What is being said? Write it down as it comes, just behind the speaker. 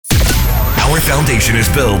Our foundation is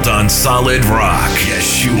built on solid rock.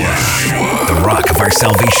 Yeshua, the rock of our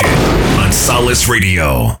salvation, on Solace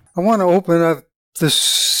Radio. I want to open up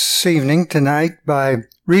this evening, tonight, by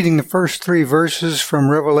reading the first 3 verses from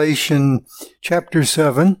Revelation chapter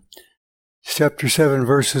 7. Chapter 7,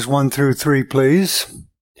 verses 1 through 3, please.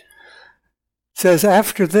 It says,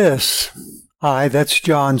 "After this, that's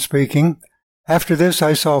John speaking, after this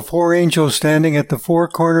I saw 4 angels standing at the 4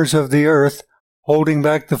 corners of the earth, holding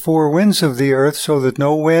back the 4 winds of the earth so that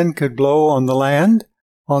no wind could blow on the land,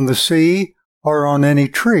 on the sea, or on any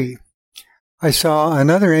tree. I saw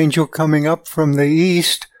another angel coming up from the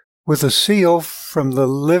east with a seal from the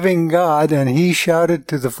living God, and he shouted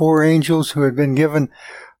to the 4 angels who had been given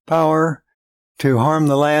power to harm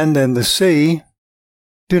the land and the sea,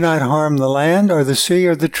 'Do not harm the land or the sea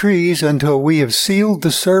or the trees until we have sealed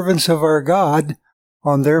the servants of our God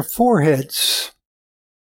on their foreheads.'"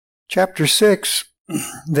 Chapter 6,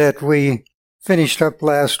 that we finished up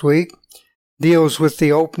last week, deals with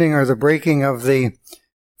the opening or the breaking of the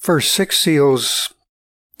first 6 seals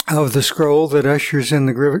of the scroll that ushers in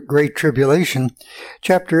the Great Tribulation.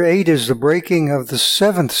 Chapter 8 is the breaking of the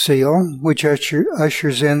 7th seal, which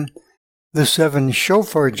ushers in the 7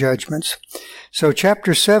 Shofar judgments. So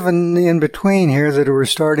chapter 7 in between here that we're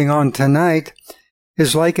starting on tonight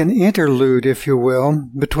is like an interlude, if you will,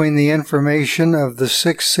 between the information of the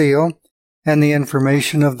 6th seal and the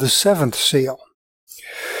information of the 7th seal.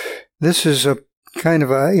 This is a kind of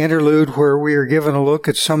an interlude where we are given a look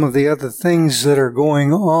at some of the other things that are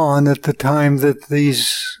going on at the time that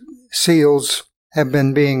these seals have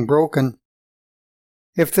been being broken.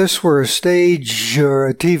 If this were a stage or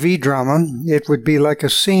a TV drama, it would be like a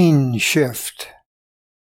scene shift,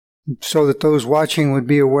 so that those watching would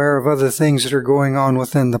be aware of other things that are going on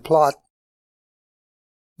within the plot.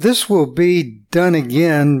 This will be done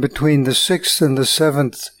again between the 6th and the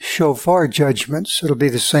 7th Shofar judgments. It'll be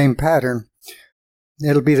the same pattern.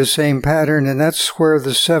 And that's where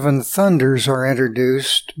the 7 thunders are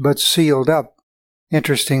introduced, but sealed up.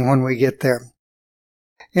 Interesting when we get there.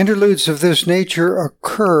 Interludes of this nature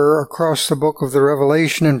occur across the book of the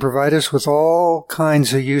Revelation and provide us with all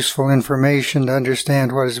kinds of useful information to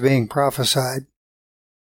understand what is being prophesied.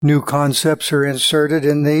 New concepts are inserted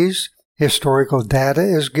in these. Historical data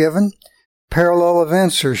is given. Parallel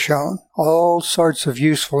events are shown. All sorts of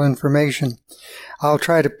useful information. I'll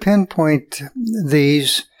try to pinpoint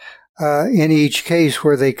these in each case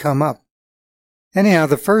where they come up. Anyhow,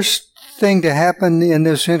 the first thing to happen in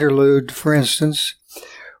this interlude, for instance,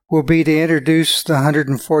 will be to introduce the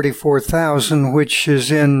 144,000, which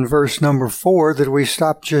is in verse number 4 that we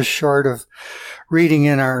stopped just short of reading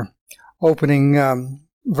in our opening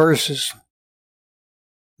verses.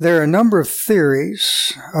 There are a number of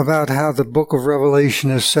theories about how the book of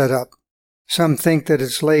Revelation is set up. Some think that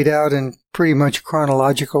it's laid out in pretty much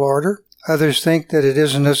chronological order. Others think that it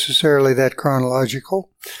isn't necessarily that chronological.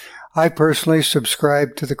 I personally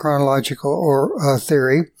subscribe to the chronological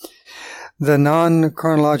theory. The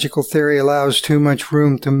non-chronological theory allows too much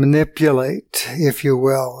room to manipulate, if you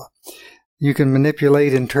will. You can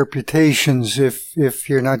manipulate interpretations if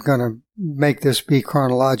you're not going to make this be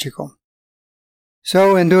chronological.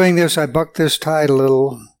 So in doing this, I bucked this tide a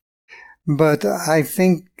little, but I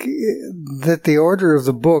think that the order of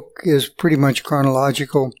the book is pretty much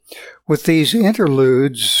chronological, with these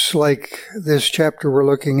interludes, like this chapter we're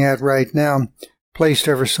looking at right now, placed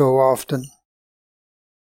ever so often,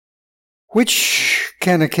 which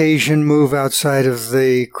can occasion move outside of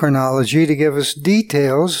the chronology to give us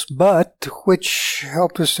details, but which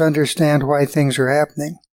help us to understand why things are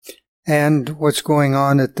happening and what's going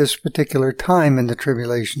on at this particular time in the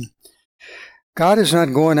tribulation. God is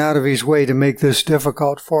not going out of his way to make this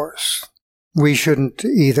difficult for us. We shouldn't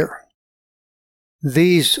either.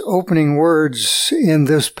 These opening words in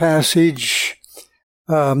this passage,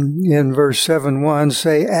 in verse 7:1,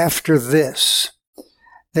 say, "After this."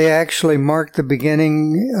 They actually mark the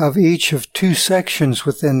beginning of each of 2 sections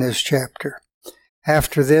within this chapter.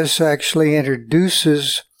 After this actually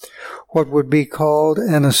introduces what would be called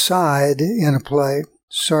an aside in a play,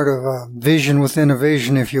 sort of a vision within a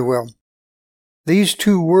vision, if you will. These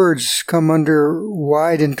 2 words come under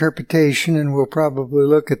wide interpretation, and we'll probably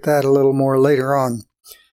look at that a little more later on.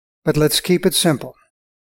 But let's keep it simple.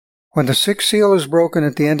 When the 6th seal is broken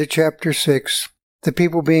at the end of chapter 6, the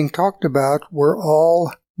people being talked about were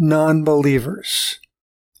all non-believers.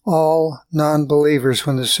 All non-believers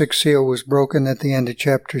when the 6th seal was broken at the end of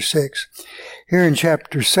chapter 6. Here in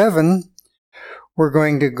chapter 7, we're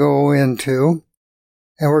going to go into,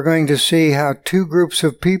 and we're going to see how 2 groups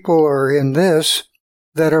of people are in this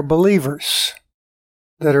that are believers.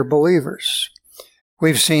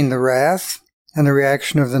 We've seen the wrath and the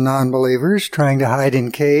reaction of the non-believers trying to hide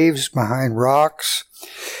in caves, behind rocks.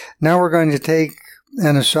 Now we're going to take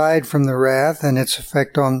an aside from the wrath and its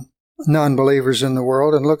effect on non-believers in the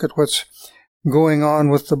world and look at what's going on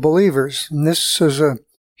with the believers. And this is a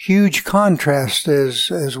huge contrast,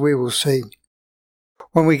 as we will see.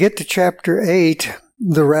 When we get to chapter 8,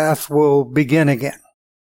 the wrath will begin again.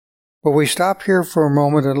 But we stop here for a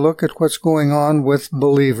moment and look at what's going on with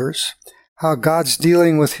believers, how God's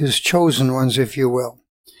dealing with His chosen ones, if you will.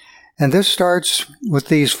 And this starts with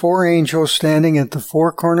these 4 angels standing at the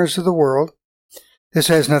 4 corners of the world. This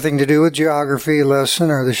has nothing to do with geography lesson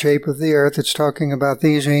or the shape of the earth. It's talking about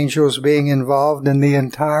these angels being involved in the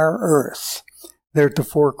entire earth. They're at the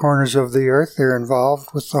 4 corners of the earth. They're involved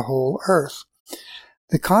with the whole earth.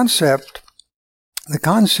 The concept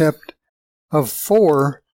of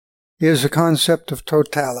 4 is a concept of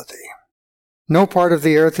totality. No part of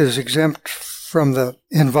the earth is exempt from the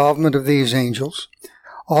involvement of these angels.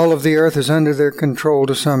 All of the earth is under their control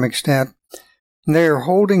to some extent. They are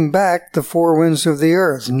holding back the 4 winds of the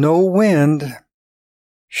earth. No wind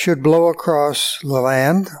should blow across the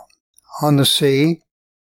land, on the sea,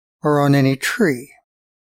 or on any tree.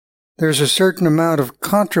 There's a certain amount of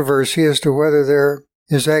controversy as to whether there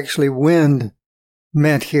is actually wind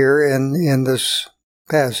meant here in this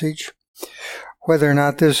passage, whether or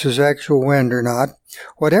not this is actual wind or not.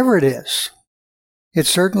 Whatever it is, it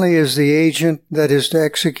certainly is the agent that is to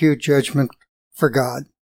execute judgment for God.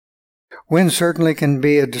 Wind certainly can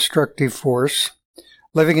be a destructive force.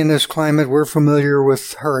 Living in this climate, we're familiar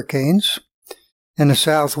with hurricanes. In the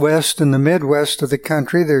southwest and the midwest of the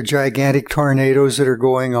country, there are gigantic tornadoes that are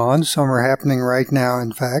going on. Some are happening right now,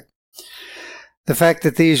 in fact. The fact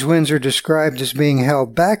that these winds are described as being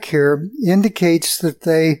held back here indicates that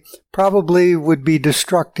they probably would be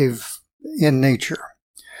destructive in nature.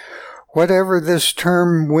 Whatever this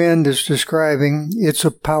term wind is describing, it's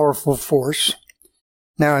a powerful force.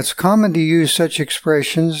 Now, it's common to use such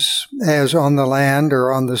expressions as on the land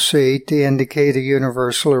or on the sea to indicate a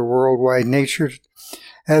universal or worldwide nature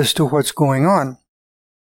as to what's going on.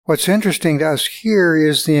 What's interesting to us here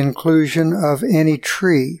is the inclusion of any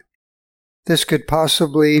tree. This could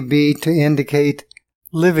possibly be to indicate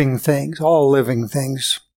living things, all living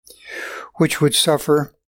things, which would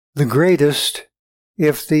suffer the greatest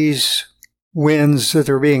if these winds that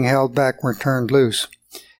are being held back were turned loose.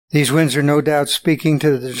 These winds are no doubt speaking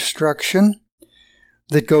to the destruction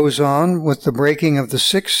that goes on with the breaking of the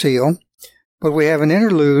 6th seal, but we have an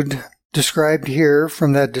interlude described here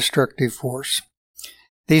from that destructive force.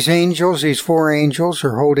 These angels, these 4 angels,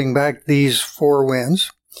 are holding back these 4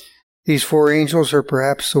 winds. These 4 angels are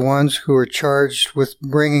perhaps the ones who are charged with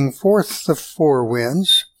bringing forth the 4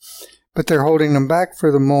 winds, but they're holding them back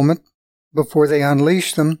for the moment before they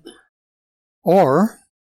unleash them. Or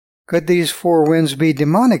could these 4 winds be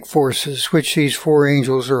demonic forces, which these 4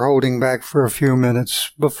 angels are holding back for a few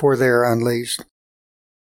minutes before they are unleashed?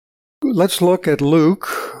 Let's look at Luke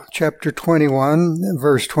chapter 21,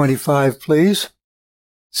 verse 25, please. It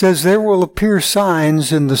says, "There will appear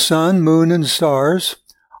signs in the sun, moon, and stars.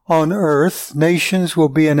 On earth, nations will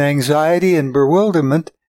be in anxiety and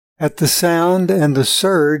bewilderment at the sound and the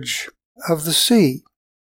surge of the sea."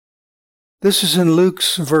 This is in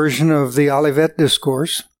Luke's version of the Olivet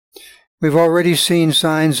Discourse. We've already seen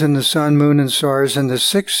signs in the sun, moon, and stars in the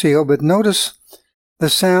 6th seal, but notice the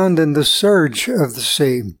sound and the surge of the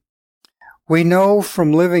sea. We know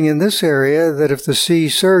from living in this area that if the sea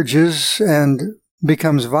surges and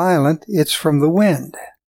becomes violent, it's from the wind.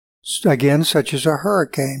 Again, such as a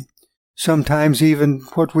hurricane. Sometimes even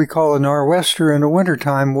what we call a nor'wester in the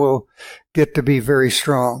wintertime will get to be very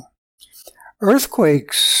strong.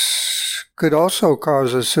 Earthquakes could also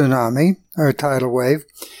cause a tsunami or a tidal wave,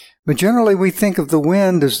 but generally we think of the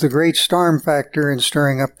wind as the great storm factor in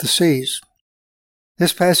stirring up the seas.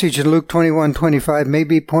 This passage in Luke 21:25 may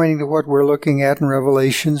be pointing to what we're looking at in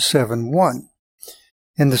Revelation 7:1.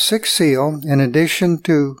 In the 6th seal, in addition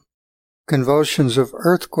to convulsions of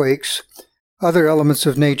earthquakes, other elements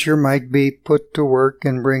of nature might be put to work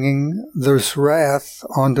in bringing this wrath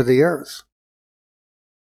onto the earth.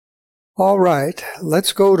 All right,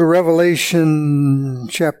 let's go to Revelation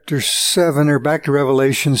chapter 7, or back to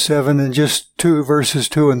Revelation 7, and just verses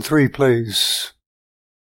 2 and 3, please.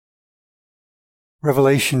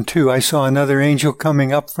 Revelation 2, "I saw another angel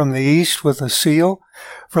coming up from the east with a seal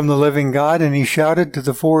from the living God, and he shouted to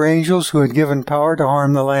the 4 angels who had given power to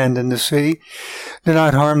harm the land and the sea, 'Do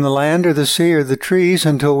not harm the land or the sea or the trees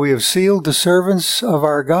until we have sealed the servants of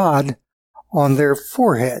our God on their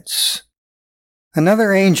foreheads.'"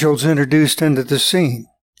 Another angel is introduced into the scene,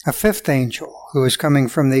 a 5th angel who is coming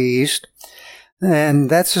from the east. And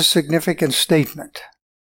that's a significant statement.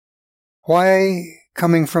 Why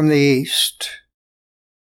coming from the east?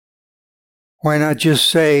 Why not just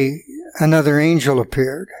say another angel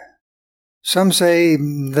appeared? Some say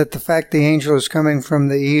that the fact the angel is coming from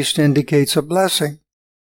the east indicates a blessing.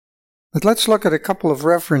 But let's look at a couple of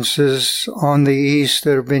references on the east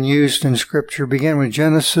that have been used in Scripture. Begin with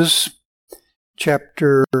Genesis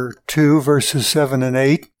chapter 2, verses 7 and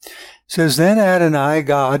 8. It says, Then Adonai,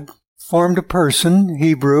 God, formed a person,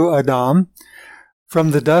 Hebrew Adam,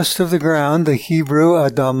 from the dust of the ground, the Hebrew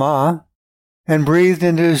Adamah, and breathed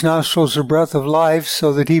into his nostrils the breath of life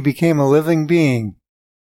so that he became a living being.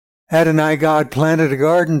 Adonai, God, planted a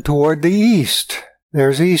garden toward the east.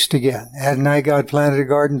 There's east again. Adonai, God, planted a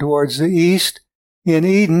garden towards the east in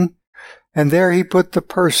Eden, and there he put the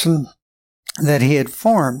person that he had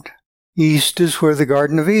formed. East is where the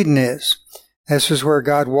Garden of Eden is. This is where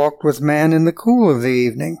God walked with man in the cool of the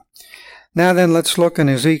evening. Now then, let's look in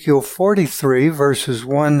Ezekiel 43, verses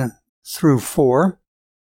 1 through 4.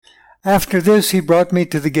 After this he brought me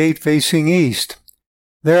to the gate facing east.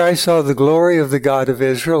 There I saw the glory of the God of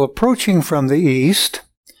Israel approaching from the east.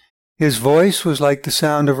 His voice was like the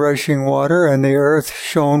sound of rushing water, and the earth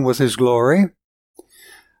shone with his glory.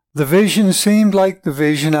 The vision seemed like the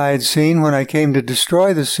vision I had seen when I came to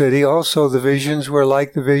destroy the city. Also the visions were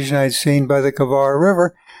like the vision I had seen by the Kavar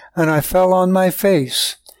River, and I fell on my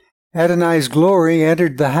face. Adonai's glory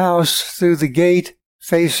entered the house through the gate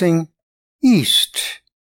facing east.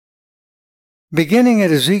 Beginning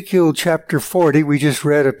at Ezekiel chapter 40, we just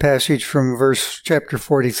read a passage from chapter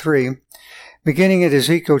 43. Beginning at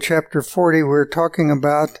Ezekiel chapter 40, we're talking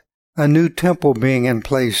about a new temple being in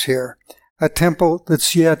place here. A temple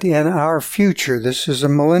that's yet in our future. This is a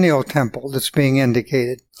millennial temple that's being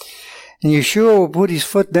indicated. And Yeshua will put his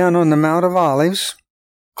foot down on the Mount of Olives,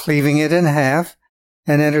 cleaving it in half,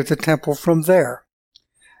 and enter the temple from there.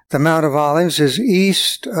 The Mount of Olives is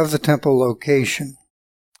east of the temple location.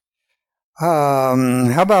 How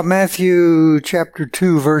about Matthew chapter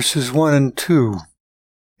 2, verses 1 and 2?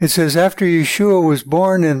 It says, After Yeshua was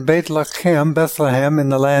born in Bethlehem in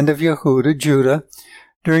the land of Yehuda, Judah,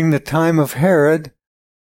 during the time of Herod,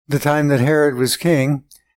 the time that Herod was king,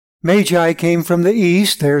 Magi came from the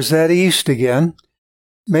east. There's that east again.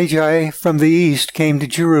 Magi from the east came to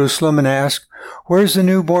Jerusalem and asked, Where's the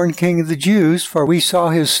newborn king of the Jews? For we saw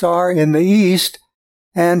his star in the east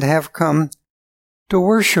and have come to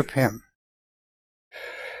worship him.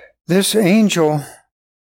 This angel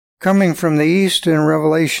coming from the east in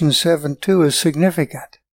Revelation 7:2 is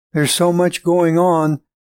significant. There's so much going on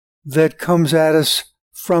that comes at us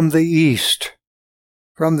from the east.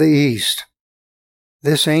 From the east.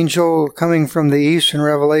 This angel coming from the east in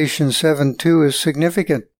Revelation 7:2 is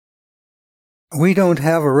significant. We don't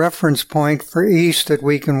have a reference point for east that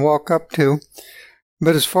we can walk up to,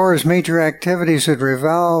 but as far as major activities that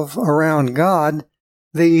revolve around God,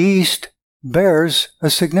 the east bears a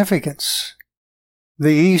significance.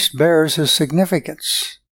 The east bears a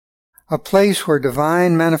significance, a place where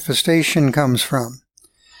divine manifestation comes from.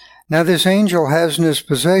 Now this angel has in his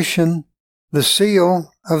possession the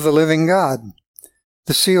seal of the living God.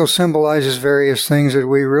 The seal symbolizes various things that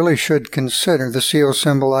we really should consider. The seal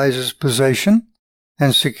symbolizes possession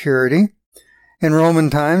and security. In Roman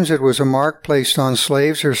times, it was a mark placed on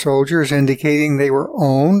slaves or soldiers indicating they were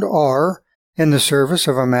owned or in the service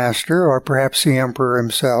of a master or perhaps the emperor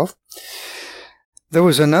himself. There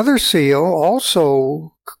was another seal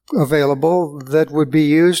also available that would be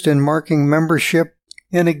used in marking membership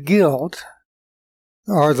in a guild,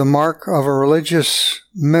 or the mark of a religious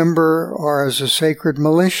member or as a sacred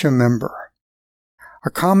militia member. A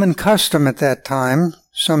common custom at that time,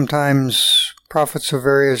 sometimes prophets of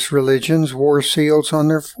various religions wore seals on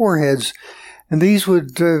their foreheads, and these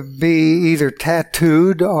would be either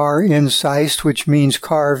tattooed or incised, which means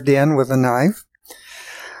carved in with a knife.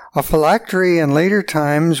 A phylactery in later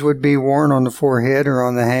times would be worn on the forehead or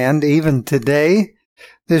on the hand. Even today,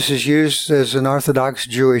 this is used as an Orthodox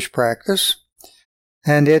Jewish practice,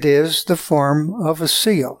 and it is the form of a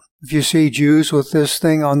seal. If you see Jews with this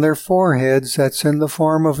thing on their foreheads, that's in the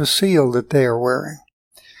form of a seal that they are wearing.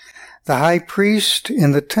 The high priest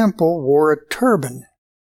in the temple wore a turban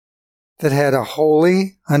that had a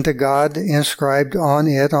holy unto God inscribed on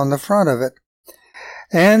it on the front of it.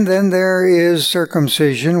 And then there is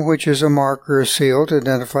circumcision, which is a mark or a seal to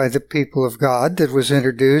identify the people of God that was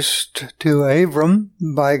introduced to Abram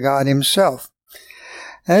by God himself.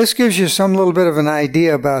 Now, this gives you some little bit of an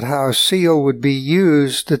idea about how a seal would be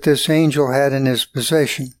used that this angel had in his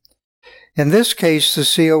possession. In this case, the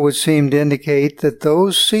seal would seem to indicate that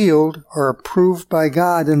those sealed are approved by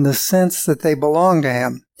God in the sense that they belong to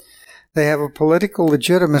him. They have a political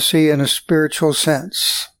legitimacy in a spiritual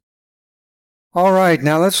sense. All right,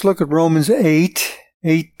 now let's look at Romans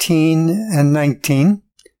 8:18 and 19.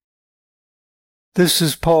 This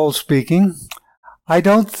is Paul speaking. I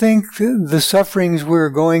don't think the sufferings we're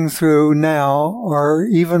going through now are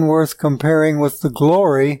even worth comparing with the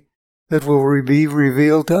glory that will be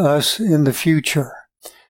revealed to us in the future.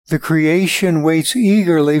 The creation waits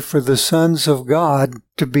eagerly for the sons of God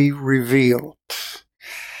to be revealed.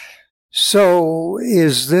 So,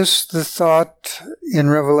 is this the thought in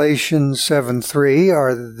Revelation 7:3?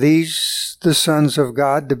 Are these the sons of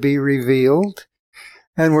God to be revealed?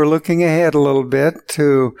 And we're looking ahead a little bit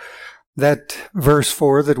to that verse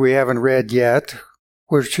 4 that we haven't read yet,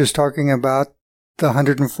 which is talking about the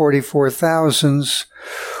 144,000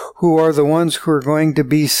 who are the ones who are going to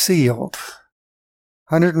be sealed.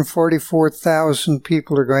 144,000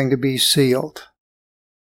 people are going to be sealed.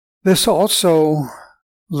 This also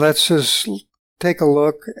lets us take a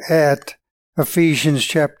look at Ephesians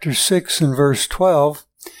chapter 6 and verse 12.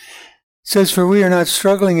 It says, "For we are not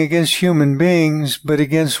struggling against human beings, but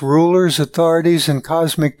against rulers, authorities, and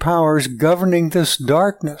cosmic powers governing this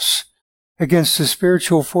darkness, against the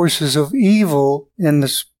spiritual forces of evil in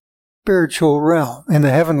the spiritual realm, in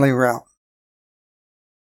the heavenly realm."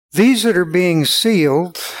 These that are being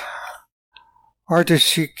sealed are to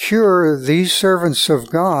secure these servants of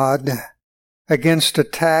God against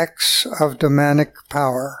attacks of demonic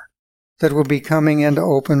power that will be coming into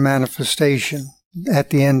open manifestation at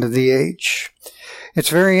the end of the age. It's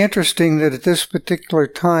very interesting that at this particular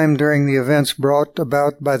time during the events brought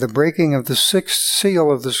about by the breaking of the sixth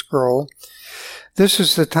seal of the scroll, this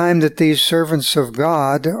is the time that these servants of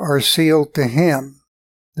God are sealed to Him,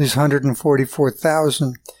 these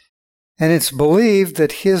 144,000. And it's believed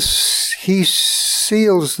that He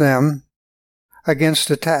seals them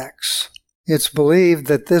against attacks. It's believed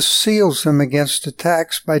that this seals them against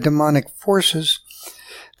attacks by demonic forces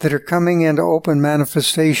that are coming into open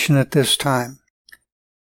manifestation at this time.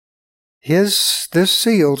 This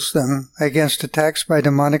seals them against attacks by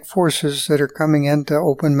demonic forces that are coming into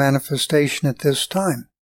open manifestation at this time.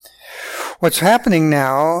 What's happening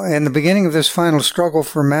now, in the beginning of this final struggle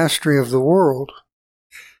for mastery of the world,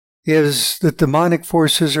 is that demonic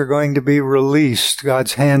forces are going to be released.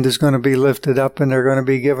 God's hand is going to be lifted up and they're going to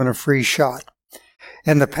be given a free shot.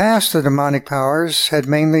 In the past, the demonic powers had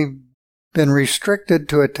mainly been restricted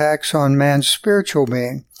to attacks on man's spiritual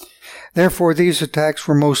being. Therefore, these attacks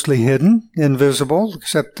were mostly hidden, invisible,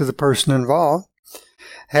 except to the person involved,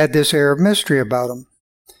 had this air of mystery about them.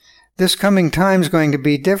 This coming time is going to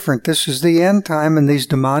be different. This is the end time, and these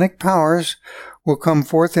demonic powers will come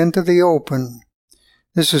forth into the open.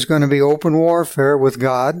 This is going to be open warfare with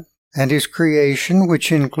God and His creation,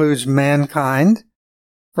 which includes mankind,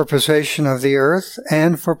 for possession of the earth,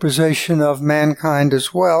 and for possession of mankind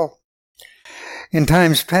as well. In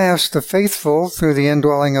times past, the faithful, through the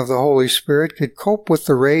indwelling of the Holy Spirit, could cope with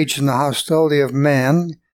the rage and the hostility of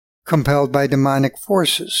man compelled by demonic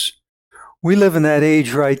forces. We live in that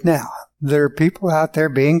age right now. There are people out there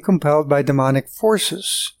being compelled by demonic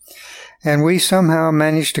forces. And we somehow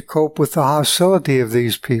manage to cope with the hostility of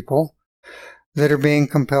these people that are being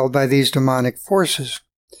compelled by these demonic forces.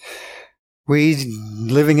 We,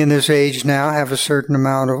 living in this age now, have a certain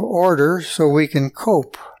amount of order so we can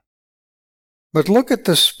cope. But look at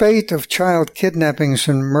the spate of child kidnappings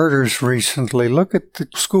and murders recently. Look at the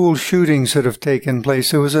school shootings that have taken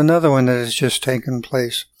place. There was another one that has just taken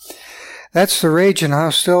place. That's the rage and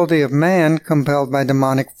hostility of man compelled by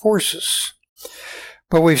demonic forces.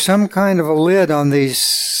 But we've some kind of a lid on these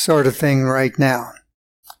sort of thing right now.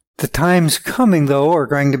 The times coming, though, are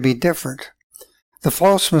going to be different. The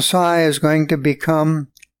false Messiah is going to become,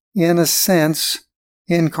 in a sense,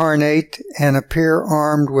 incarnate and appear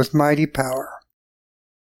armed with mighty power.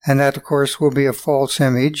 And that, of course, will be a false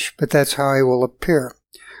image, but that's how he will appear.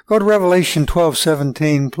 Go to Revelation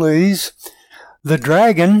 12:17, please. The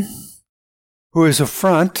dragon, who is a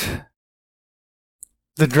front,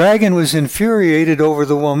 the dragon was infuriated over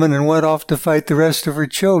the woman and went off to fight the rest of her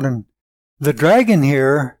children. The dragon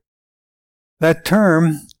here, that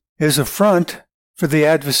term, is a front for the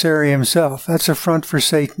adversary himself. That's a front for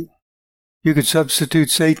Satan. You could substitute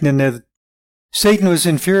Satan in there. Satan was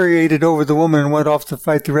infuriated over the woman and went off to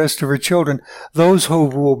fight the rest of her children. Those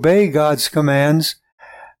who obey God's commands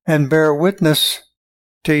and bear witness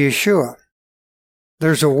to Yeshua.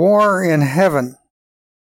 There's a war in heaven,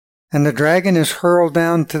 and the dragon is hurled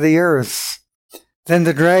down to the earth. Then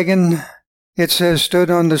the dragon, it says, stood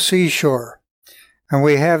on the seashore. And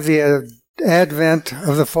we have the advent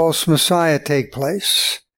of the false Messiah take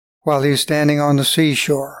place while he's standing on the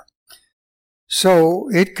seashore. So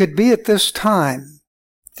it could be at this time,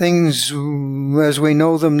 things as we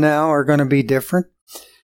know them now are going to be different.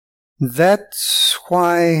 That's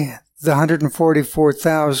why the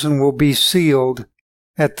 144,000 will be sealed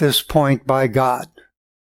at this point by God.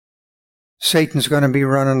 Satan's going to be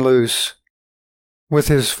running loose with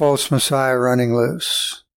his false Messiah running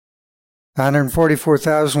loose. The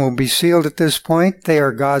 144,000 will be sealed at this point. They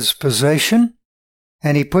are God's possession,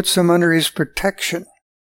 and he puts them under his protection.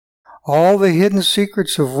 All the hidden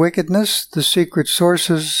secrets of wickedness, the secret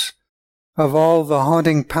sources of all the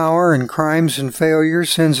haunting power and crimes and failures,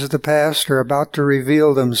 sins of the past, are about to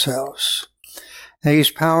reveal themselves. These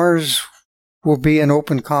powers will be in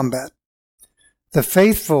open combat. The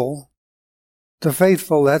faithful, that's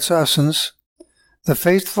us'ns, the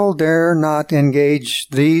faithful dare not engage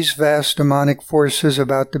these vast demonic forces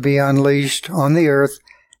about to be unleashed on the earth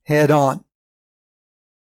head on.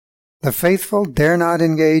 The faithful dare not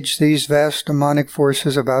engage these vast demonic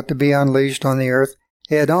forces about to be unleashed on the earth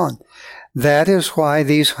head on. That is why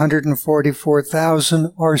these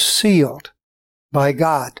 144,000 are sealed by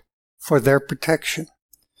God for their protection.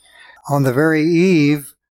 On the very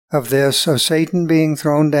eve of this, of Satan being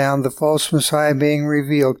thrown down, the false Messiah being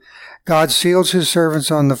revealed, God seals his servants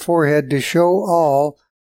on the forehead to show all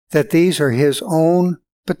that these are his own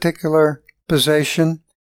particular possession,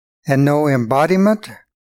 and no embodiment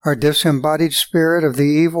or disembodied spirit of the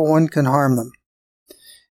evil one can harm them.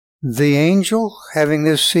 The angel having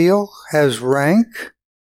this seal has rank,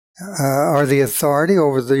 or the authority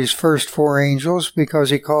over these first four angels, because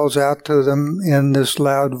he calls out to them in this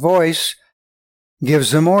loud voice, gives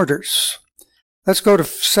them orders. Let's go to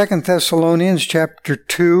 2 Thessalonians chapter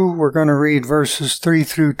 2. We're going to read verses 3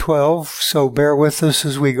 through 12, so bear with us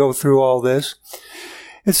as we go through all this.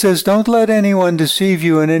 It says, "Don't let anyone deceive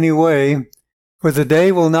you in any way, for the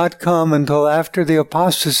day will not come until after the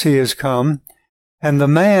apostasy has come, and the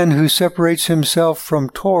man who separates himself from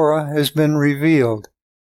Torah has been revealed."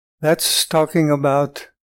 That's talking about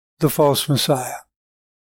the false Messiah,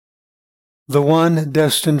 the one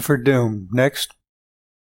destined for doom. Next.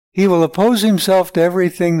 "He will oppose himself to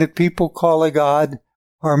everything that people call a god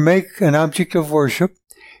or make an object of worship.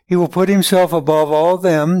 He will put himself above all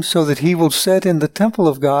them, so that he will sit in the temple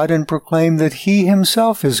of God and proclaim that he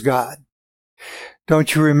himself is God.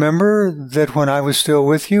 Don't you remember that when I was still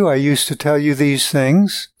with you, I used to tell you these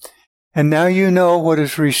things? And now you know what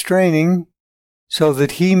is restraining, so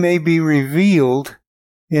that he may be revealed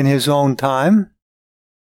in his own time.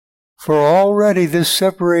 For already this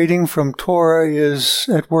separating from Torah is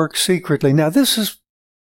at work secretly." Now this is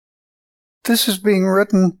being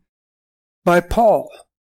written by Paul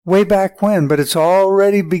way back when, but it's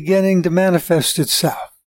already beginning to manifest itself.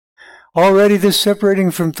 Already this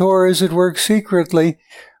separating from Torah is at work secretly,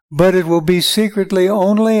 but it will be secretly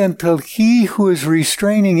only until he who is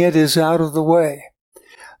restraining it is out of the way.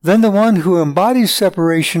 Then the one who embodies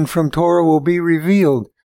separation from Torah will be revealed,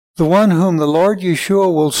 the one whom the Lord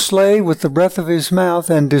Yeshua will slay with the breath of his mouth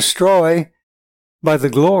and destroy by the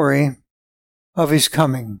glory of his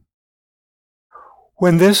coming.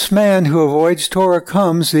 When this man who avoids Torah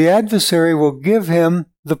comes, the adversary will give him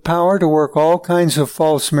the power to work all kinds of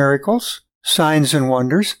false miracles, signs, and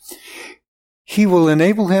wonders. He will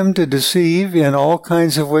enable him to deceive in all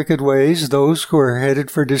kinds of wicked ways those who are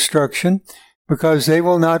headed for destruction, because they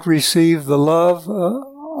will not receive the love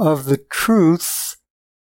of the truth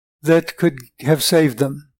that could have saved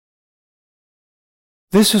them.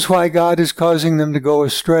 This is why God is causing them to go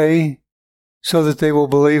astray, so that they will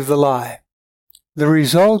believe the lie. The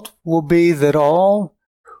result will be that all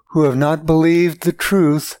who have not believed the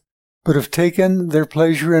truth, but have taken their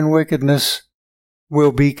pleasure in wickedness,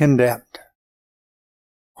 will be condemned.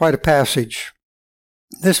 Quite a passage.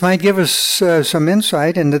 This might give us some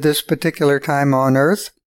insight into this particular time on earth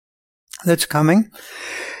that's coming.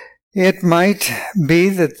 It might be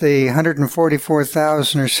that the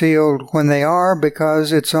 144,000 are sealed when they are,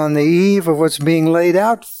 because it's on the eve of what's being laid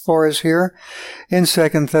out for us here in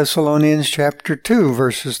 2 Thessalonians chapter 2,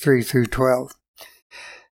 verses 3 through 12.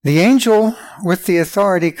 The angel with the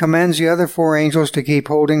authority commands the other four angels to keep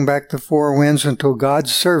holding back the four winds until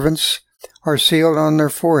God's servants are sealed on their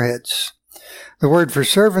foreheads. The word for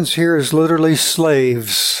servants here is literally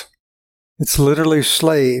slaves. It's literally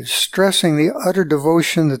slaves, stressing the utter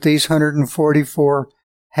devotion that these 144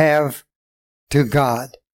 have to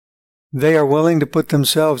God. They are willing to put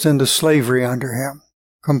themselves into slavery under Him,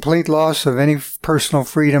 complete loss of any personal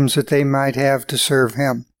freedoms that they might have to serve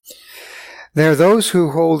Him. There are those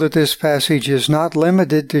who hold that this passage is not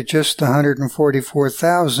limited to just the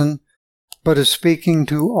 144,000, but is speaking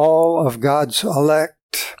to all of God's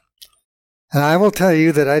elect. And I will tell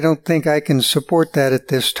you that I don't think I can support that at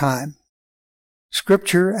this time.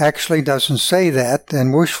 Scripture actually doesn't say that,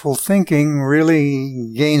 and wishful thinking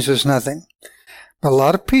really gains us nothing. But a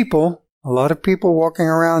lot of people walking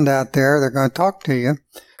around out there, they're going to talk to you,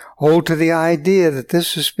 hold to the idea that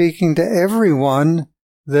this is speaking to everyone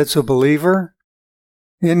that's a believer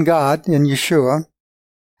in God, in Yeshua,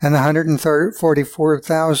 and the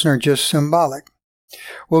 144,000 are just symbolic.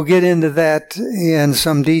 We'll get into that in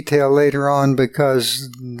some detail later on because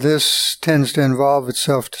this tends to involve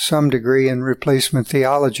itself to some degree in replacement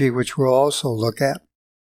theology, which we'll also look at.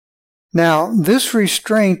 Now, this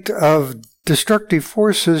restraint of destructive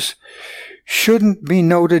forces shouldn't be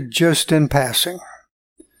noted just in passing.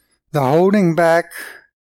 The holding back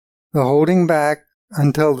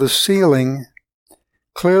until the sealing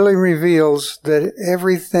clearly reveals that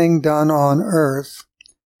everything done on earth,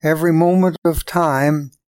 every moment of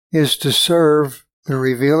time, is to serve the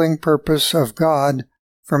revealing purpose of God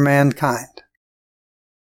for mankind.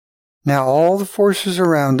 Now, all the forces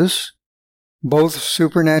around us, both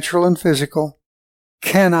supernatural and physical,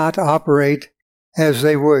 cannot operate as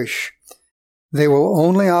they wish. They will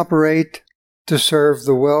only operate to serve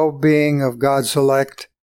the well-being of God's elect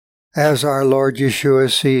as our Lord Yeshua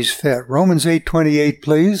sees fit. Romans 8:28,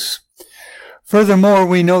 please. Furthermore,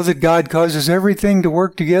 we know that God causes everything to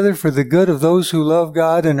work together for the good of those who love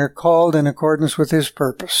God and are called in accordance with His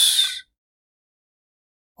purpose.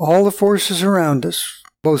 All the forces around us,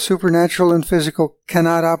 both supernatural and physical,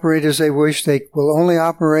 cannot operate as they wish. They will only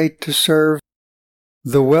operate to serve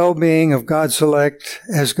the well-being of God's elect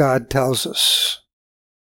as God tells us.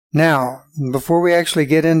 Now, before we actually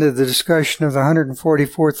get into the discussion of the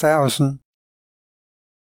 144,000,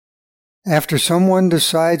 after someone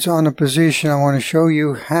decides on a position, I want to show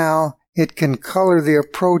you how it can color the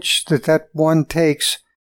approach that one takes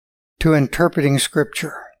to interpreting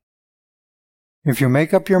Scripture. If you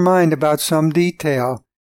make up your mind about some detail,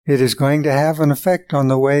 it is going to have an effect on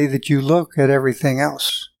the way that you look at everything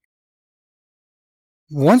else.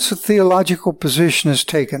 Once a theological position is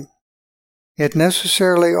taken, it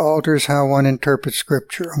necessarily alters how one interprets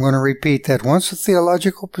Scripture. I'm going to repeat that. Once a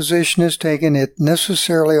theological position is taken, it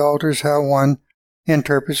necessarily alters how one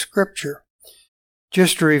interprets Scripture.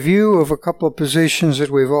 Just a review of a couple of positions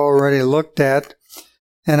that we've already looked at,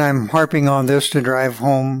 and I'm harping on this to drive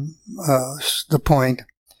home the point.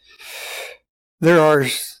 There are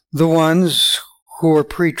the ones who are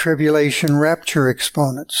pre-tribulation rapture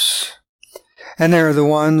exponents, and there are the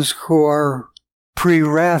ones who are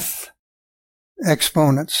pre-wrath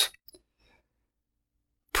exponents.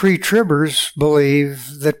 Pre-tribbers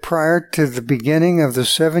believe that prior to the beginning of the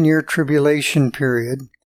 7-year tribulation period,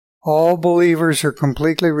 all believers are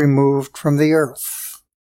completely removed from the earth.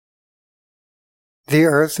 The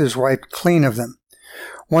earth is wiped clean of them.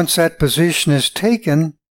 Once that position is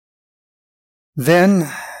taken,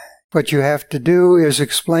 then what you have to do is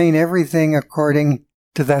explain everything according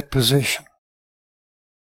to that position.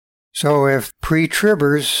 So if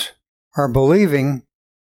pre-tribbers are believing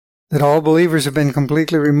that all believers have been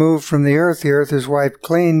completely removed from the earth is wiped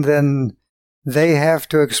clean, then they have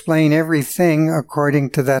to explain everything according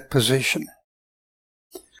to that position.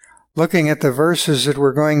 Looking at the verses that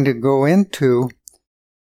we're going to go into,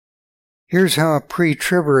 here's how a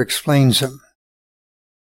pre-tribber explains them.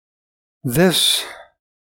 This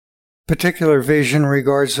particular vision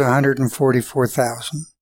regards the 144,000.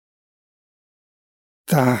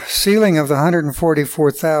 The sealing of the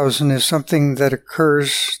 144,000 is something that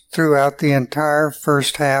occurs throughout the entire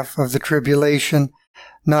first half of the tribulation,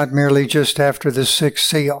 not merely just after the sixth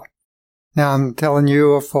seal. Now, I'm telling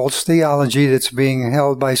you a false theology that's being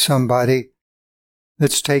held by somebody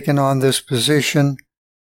that's taken on this position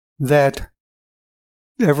that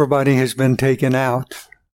everybody has been taken out,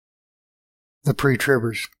 the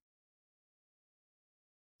pre-tribbers.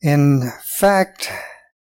 In fact,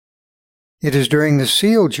 it is during the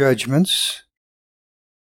seal judgments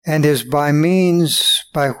and is by means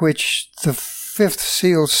by which the fifth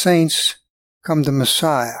seal saints come to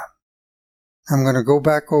Messiah. I'm going to go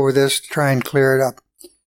back over this to try and clear it up.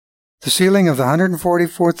 The sealing of the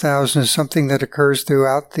 144,000 is something that occurs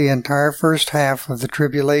throughout the entire first half of the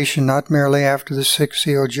tribulation, not merely after the sixth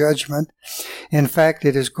seal judgment. In fact,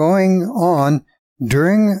 it is going on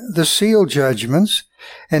during the seal judgments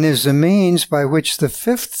and is the means by which the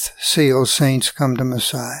fifth seal saints come to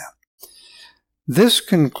Messiah. This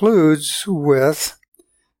concludes with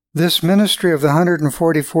this ministry of the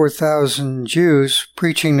 144,000 Jews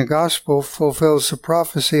preaching the gospel fulfills the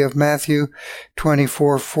prophecy of Matthew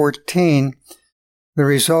 24:14. The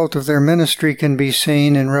result of their ministry can be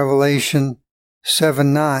seen in Revelation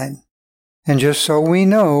 7:9. And just so we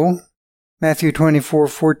know, Matthew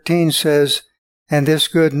 24:14 says, "And this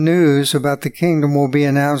good news about the kingdom will be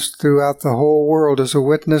announced throughout the whole world as a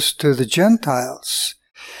witness to the Gentiles.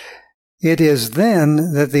 It is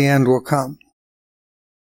then that the end will come."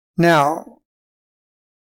 Now,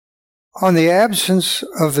 on the absence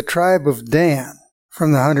of the tribe of Dan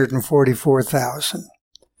from the 144,000,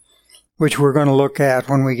 which we're going to look at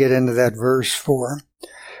when we get into that verse 4,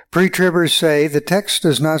 pre-tribbers say the text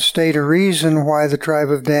does not state a reason why the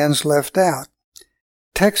tribe of Dan's left out.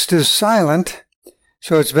 Text is silent,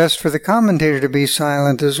 so it's best for the commentator to be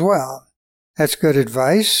silent as well. That's good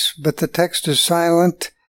advice, but the text is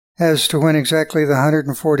silent as to when exactly the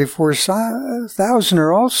 144,000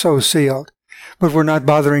 are also sealed. But we're not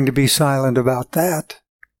bothering to be silent about that,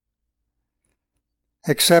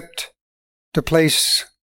 except to place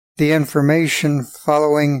the information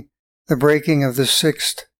following the breaking of the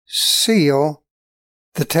sixth seal.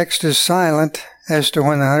 The text is silent as to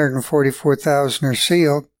when the 144,000 are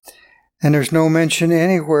sealed, and there's no mention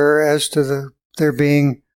anywhere as to there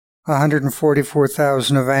being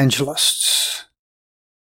 144,000 evangelists.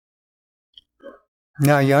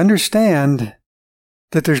 Now you understand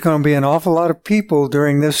that there's going to be an awful lot of people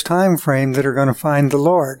during this time frame that are going to find the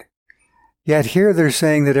Lord. Yet here they're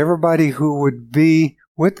saying that everybody who would be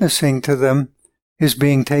witnessing to them is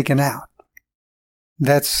being taken out.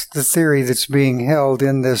 That's the theory that's being held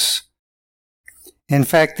in this. In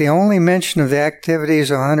fact, the only mention of the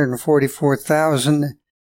activities of 144,000,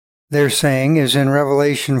 they're saying, is in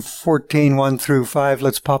Revelation 14:1 through 5.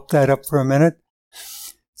 Let's pop that up for a minute.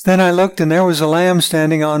 Then I looked, and there was a Lamb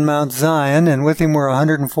standing on Mount Zion, and with him were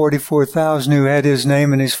 144,000 who had his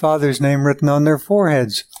name and his Father's name written on their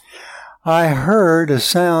foreheads. I heard a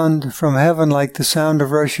sound from heaven like the sound of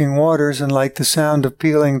rushing waters and like the sound of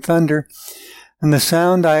pealing thunder, and the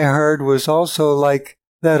sound I heard was also like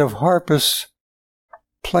that of harpists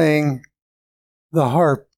playing the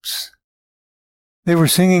harps. They were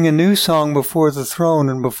singing a new song before the throne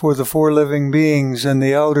and before the four living beings and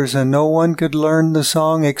the elders, and no one could learn the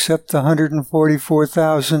song except the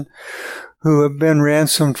 144,000 who have been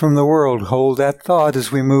ransomed from the world. Hold that thought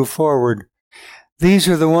as we move forward. These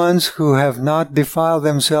are the ones who have not defiled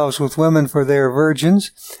themselves with women, for they are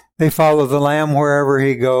virgins. They follow the Lamb wherever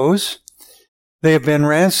he goes. They have been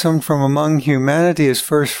ransomed from among humanity as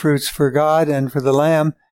firstfruits for God and for the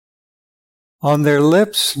Lamb. On their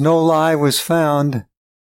lips no lie was found.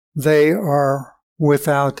 They are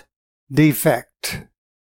without defect.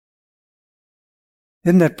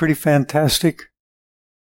 Isn't that pretty fantastic?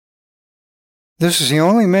 This is the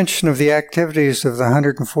only mention of the activities of the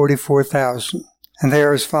 144,000. And they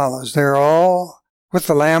are as follows. They're all with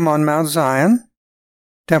the Lamb on Mount Zion,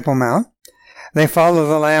 Temple Mount. They follow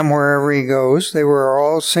the Lamb wherever he goes. They were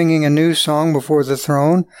all singing a new song before the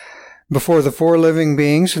throne, before the four living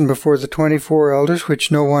beings, and before the 24 elders,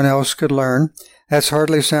 which no one else could learn. That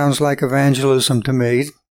hardly sounds like evangelism to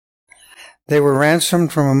me. They were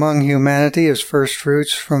ransomed from among humanity as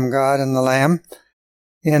firstfruits from God and the Lamb.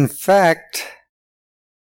 In fact,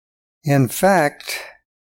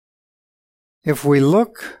 if we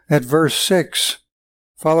look at verse 6,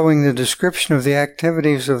 following the description of the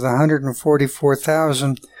activities of the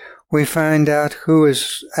 144,000, we find out who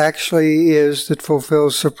is that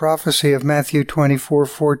fulfills the prophecy of Matthew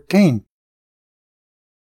 24:14.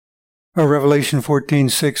 Or Revelation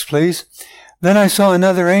 14:6, please. Then I saw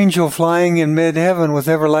another angel flying in mid-heaven with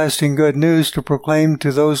everlasting good news to proclaim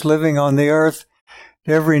to those living on the earth,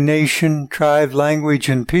 to every nation, tribe, language,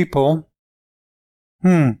 and people.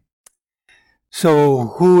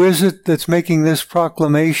 So who is it that's making this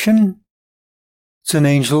proclamation? It's an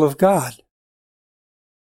angel of God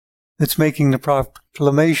that's making the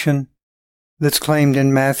proclamation that's claimed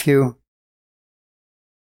in Matthew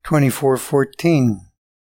 24:14.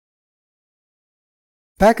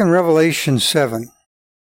 Back in Revelation 7,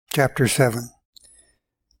 chapter 7,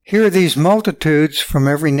 here are these multitudes from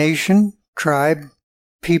every nation, tribe,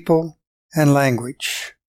 people, and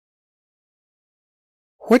language.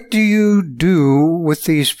 What do you do with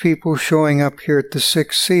these people showing up here at the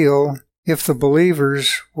sixth seal if the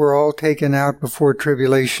believers were all taken out before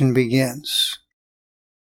tribulation begins?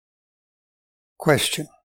 Question.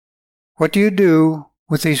 What do you do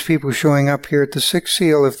with these people showing up here at the sixth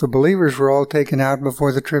seal if the believers were all taken out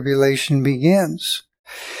before the tribulation begins?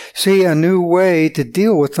 See, a new way to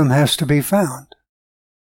deal with them has to be found.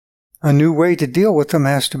 A new way to deal with them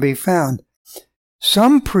has to be found.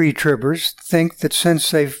 Some pre-tribbers think that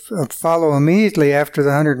since they follow immediately after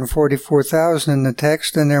the 144,000 in the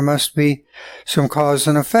text, then there must be some cause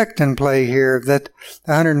and effect in play here, that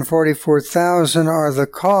the 144,000 are the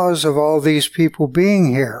cause of all these people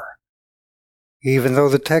being here. even though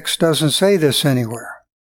the text doesn't say this anywhere.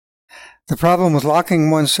 The problem with locking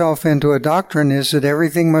oneself into a doctrine is that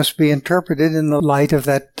everything must be interpreted in the light of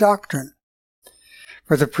that doctrine.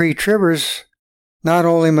 For the pre-tribbers, not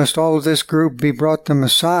only must all of this group be brought to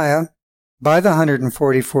Messiah by the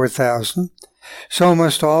 144,000, so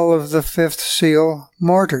must all of the fifth seal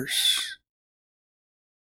martyrs.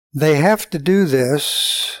 They have to do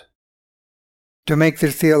this to make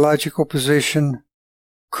their theological position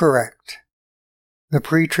correct. The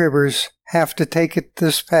pre-tribbers have to take it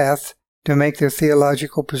this path to make their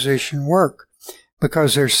theological position work,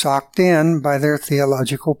 because they're socked in by their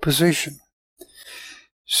theological position.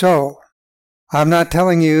 So, I'm not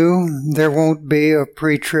telling you there won't be a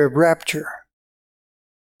pre-trib rapture.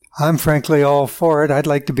 I'm frankly all for it. I'd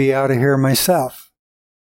like to be out of here myself.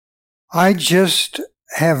 I just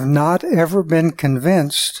have not ever been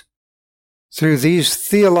convinced through these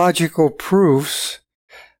theological proofs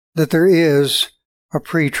that there is a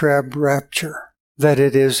pre-trib rapture, that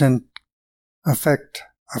it is in effect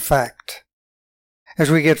a fact.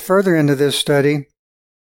 As we get further into this study,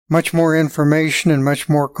 much more information and much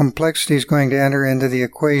more complexity is going to enter into the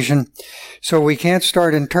equation, so we can't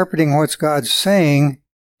start interpreting what God's saying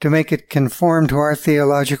to make it conform to our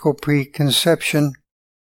theological preconception.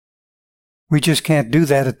 We just can't do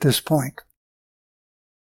that at this point.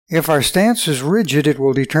 If our stance is rigid, it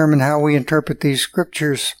will determine how we interpret these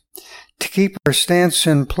scriptures to keep our stance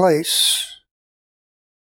in place.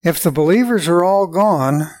 If the believers are all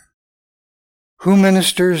gone, who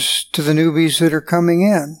ministers to the newbies that are coming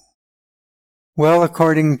in? Well,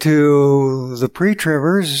 according to the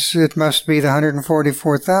pre-tribbers, it must be the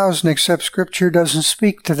 144,000, except Scripture doesn't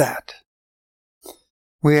speak to that.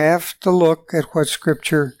 We have to look at what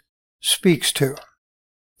Scripture speaks to.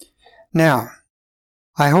 Now,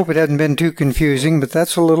 I hope it hasn't been too confusing, but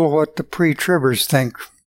that's a little what the pre-tribbers think.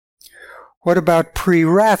 What about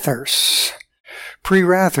pre-wrathers?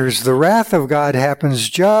 Pre-wrathers, the wrath of God happens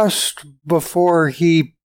just before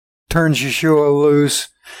He turns Yeshua loose,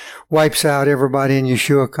 wipes out everybody, and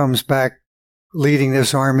Yeshua comes back leading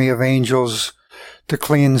this army of angels to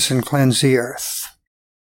cleanse the earth.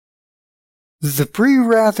 The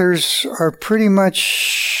pre-wrathers are pretty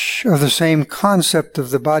much of the same concept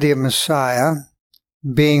of the body of Messiah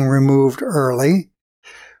being removed early,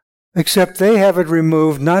 except they have it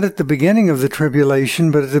removed not at the beginning of the tribulation,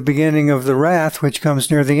 but at the beginning of the wrath, which comes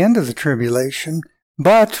near the end of the tribulation,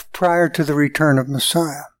 but prior to the return of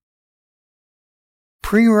Messiah.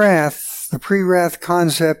 The pre-wrath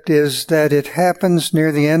concept is that it happens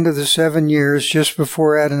near the end of the 7 years, just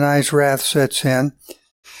before Adonai's wrath sets in,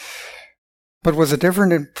 but with a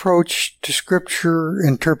different approach to Scripture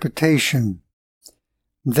interpretation.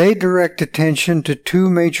 They direct attention to two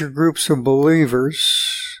major groups of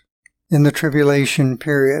believers in the tribulation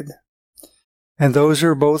period, and those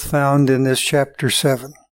are both found in this chapter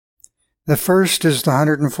 7. The first is the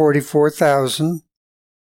 144,000,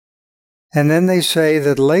 and then they say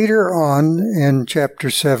that later on in chapter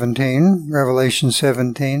 17, Revelation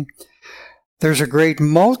 17, there's a great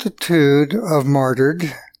multitude of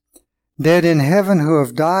martyred, dead in heaven, who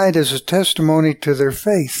have died as a testimony to their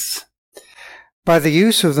faith. By the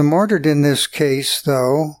use of the martyred in this case,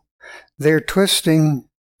 though, they're twisting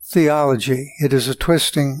theology. It is a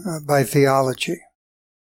twisting by theology.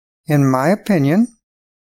 In my opinion,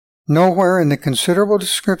 nowhere in the considerable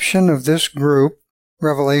description of this group,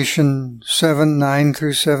 Revelation 7, 9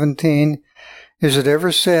 through 17, is it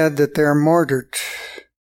ever said that they're martyred.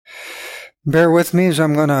 Bear with me as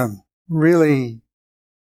I'm going to really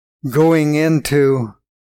going into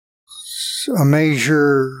a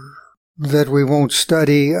measure that we won't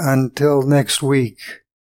study until next week.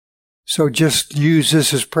 So just use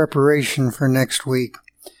this as preparation for next week.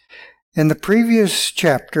 In the previous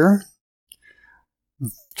chapter,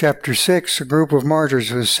 chapter 6, a group of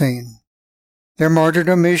martyrs was seen. Their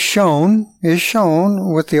martyrdom is shown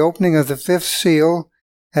with the opening of the fifth seal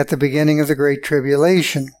at the beginning of the Great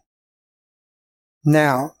Tribulation.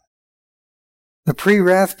 Now, the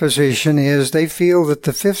pre-wrath position is they feel that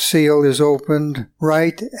the fifth seal is opened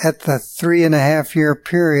right at the 3.5-year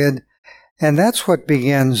period, and that's what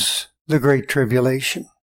begins the Great Tribulation.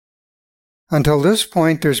 Until this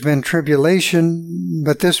point, there's been tribulation,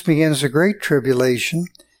 but this begins the Great Tribulation.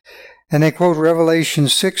 And they quote Revelation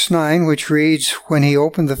 6:9, which reads, "When he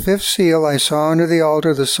opened the fifth seal, I saw under the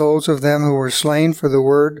altar the souls of them who were slain for the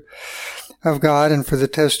word of God and for the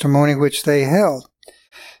testimony which they held."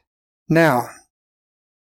 Now,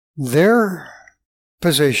 their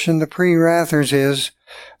position, the pre-wrathers, is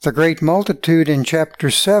the great multitude in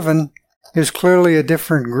chapter 7 is clearly a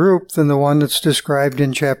different group than the one that's described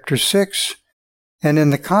in chapter 6. And in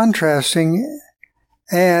the contrasting,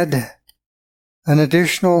 add an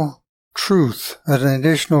additional truth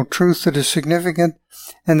that is significant,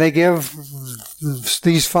 and they give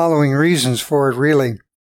these following reasons for it, really.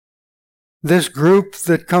 This group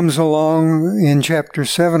that comes along in chapter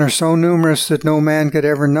 7 are so numerous that no man could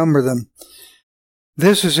ever number them.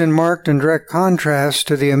 This is in marked and direct contrast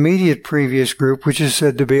to the immediate previous group, which is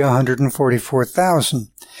said to be 144,000.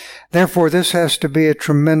 Therefore, this has to be a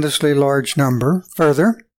tremendously large number.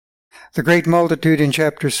 Further, the great multitude in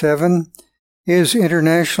chapter 7 is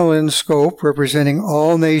international in scope, representing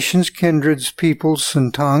all nations, kindreds, peoples,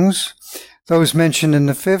 and tongues. Those mentioned in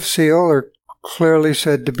the fifth seal are clearly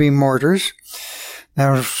said to be martyrs.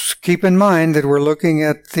 Now, keep in mind that we're looking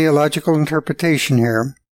at theological interpretation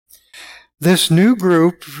here. This new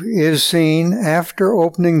group is seen after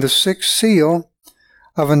opening the sixth seal,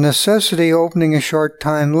 of a necessity opening a short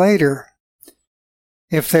time later.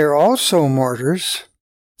 If they're also martyrs,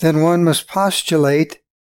 then one must postulate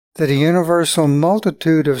that a universal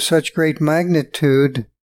multitude of such great magnitude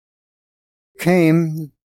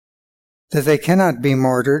came that they cannot be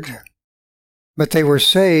martyred, but they were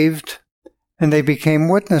saved and they became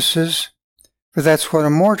witnesses, for that's what a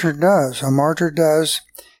martyr does. A martyr does.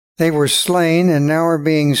 They were slain and now are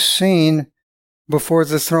being seen before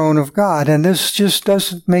the throne of God. And this just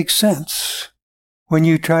doesn't make sense. When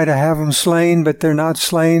you try to have them slain, but they're not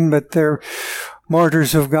slain, but they're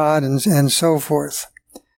martyrs of God and so forth.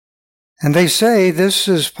 And they say this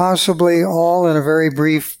is possibly all in a very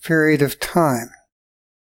brief period of time.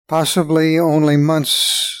 Possibly only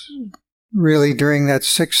months, really, during that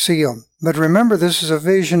sixth seal. But remember, this is a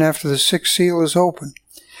vision after the sixth seal is open.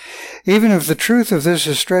 Even if the truth of this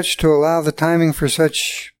is stretched to allow the timing for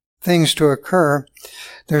such things to occur,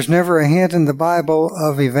 there's never a hint in the Bible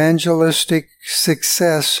of evangelistic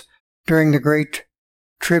success during the Great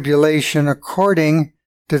Tribulation according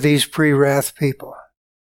to these pre-wrath people.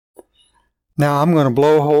 Now, I'm going to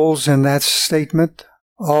blow holes in that statement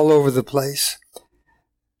all over the place.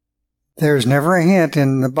 There's never a hint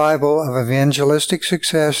in the Bible of evangelistic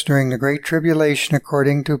success during the Great Tribulation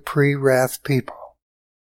according to pre-wrath people.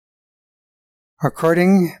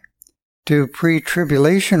 According to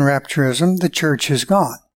pre-tribulation rapturism, the church is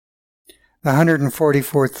gone. The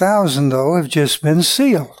 144,000, though, have just been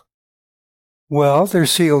sealed. Well, they're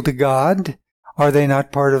sealed to God. Are they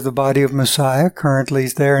not part of the body of Messiah, currently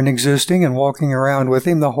there and existing and walking around with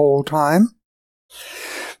him the whole time?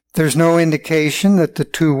 There's no indication that the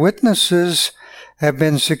two witnesses have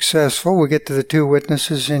been successful. We'll get to the two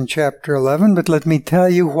witnesses in chapter 11, but let me tell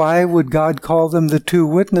you, why would God call them the two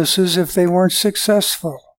witnesses if they weren't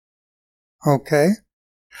successful? Okay.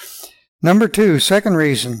 Number two, second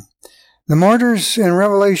reason. The martyrs in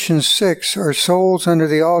Revelation 6 are souls under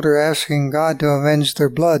the altar asking God to avenge their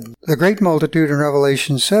blood. The great multitude in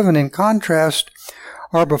Revelation 7, in contrast,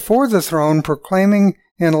 are before the throne proclaiming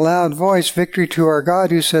in a loud voice victory to our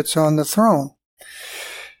God who sits on the throne.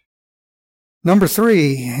 Number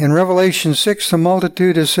three, in Revelation 6, the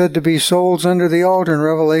multitude is said to be souls under the altar. In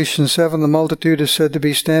Revelation 7, the multitude is said to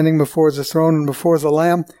be standing before the throne and before the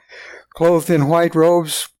Lamb, clothed in white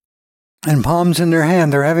robes and palms in their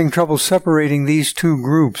hand. They're having trouble separating these two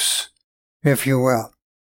groups, if you will.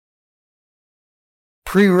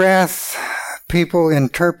 Pre-wrath people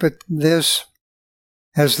interpret this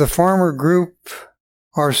as the former group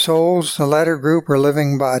are souls, the latter group are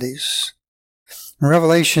living bodies. In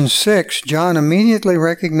Revelation 6, John immediately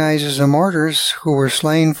recognizes the martyrs who were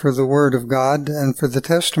slain for the word of God and for the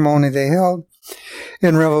testimony they held.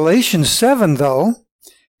 In Revelation 7, though,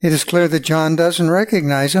 it is clear that John doesn't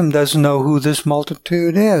recognize them, doesn't know who this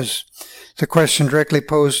multitude is. The question directly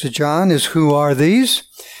posed to John is, who are these?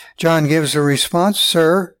 John gives a response,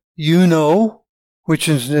 sir, you know, which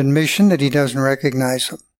is an admission that he doesn't recognize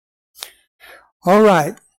them. All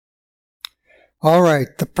right.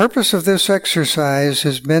 The purpose of this exercise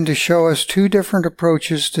has been to show us two different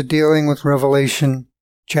approaches to dealing with Revelation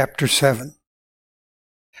chapter 7.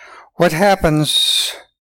 What happens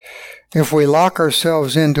if we lock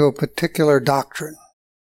ourselves into a particular doctrine?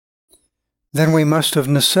 Then we must of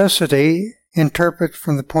necessity interpret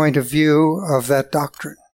from the point of view of that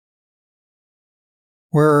doctrine.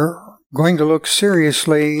 We're going to look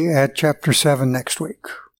seriously at chapter 7 next week.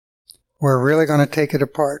 We're really going to take it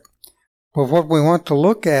apart. But what we want to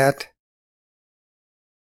look at,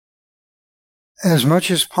 as much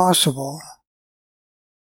as possible,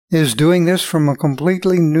 is doing this from a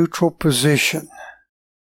completely neutral position.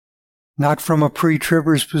 Not from a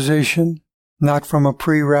pre-tribber's position, not from a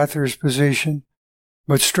pre-wrather's position,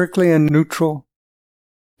 but strictly a neutral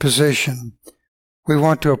position. We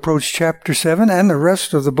want to approach chapter 7 and the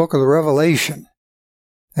rest of the book of the Revelation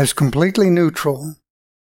as completely neutral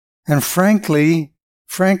And frankly,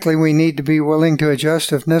 we need to be willing to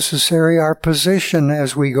adjust, if necessary, our position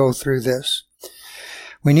as we go through this.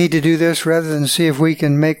 We need to do this rather than see if we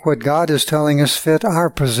can make what God is telling us fit our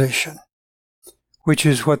position, which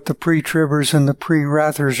is what the pre-tribbers and the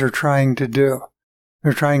pre-wrathers are trying to do.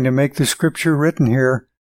 They're trying to make the scripture written here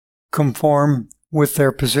conform with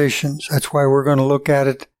their positions. That's why we're going to look at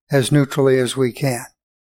it as neutrally as we can.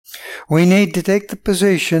 We need to take the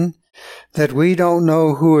position that we don't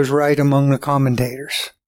know who is right among the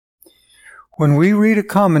commentators. When we read a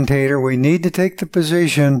commentator, we need to take the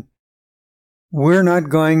position we're not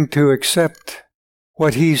going to accept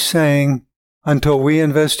what he's saying until we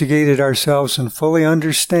investigate it ourselves and fully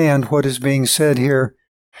understand what is being said here.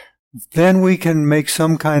 Then we can make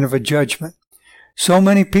some kind of a judgment. So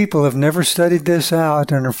many people have never studied this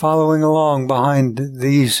out and are following along behind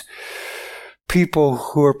these people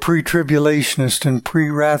who are pre-tribulationists and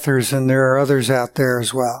pre-wrathers, and there are others out there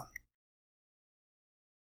as well.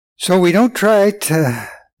 So we don't try to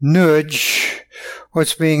nudge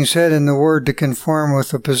what's being said in the Word to conform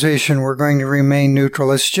with the position. We're going to remain neutral.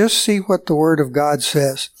 Let's just see what the Word of God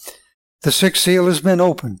says. The sixth seal has been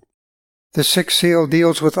opened. The sixth seal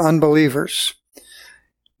deals with unbelievers.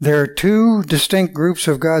 There are two distinct groups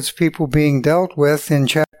of God's people being dealt with in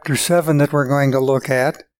chapter 7 that we're going to look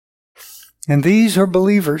at. And these are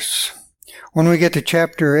believers. When we get to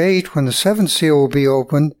chapter 8, when the seventh seal will be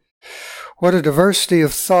opened, what a diversity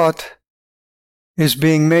of thought is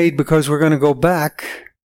being made, because we're going to go back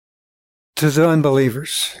to the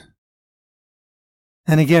unbelievers.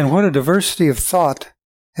 And again, what a diversity of thought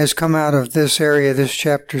has come out of this area, this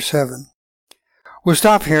chapter 7. We'll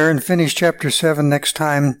stop here and finish chapter 7 next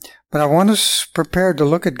time, but I want us prepared to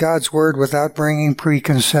look at God's Word without bringing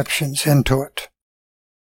preconceptions into it.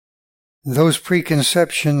 Those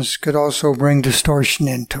preconceptions could also bring distortion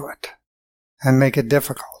into it and make it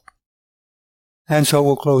difficult. And so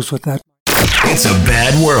we'll close with that. It's a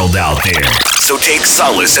bad world out there, so take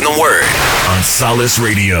solace in the Word on Solace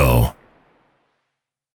Radio.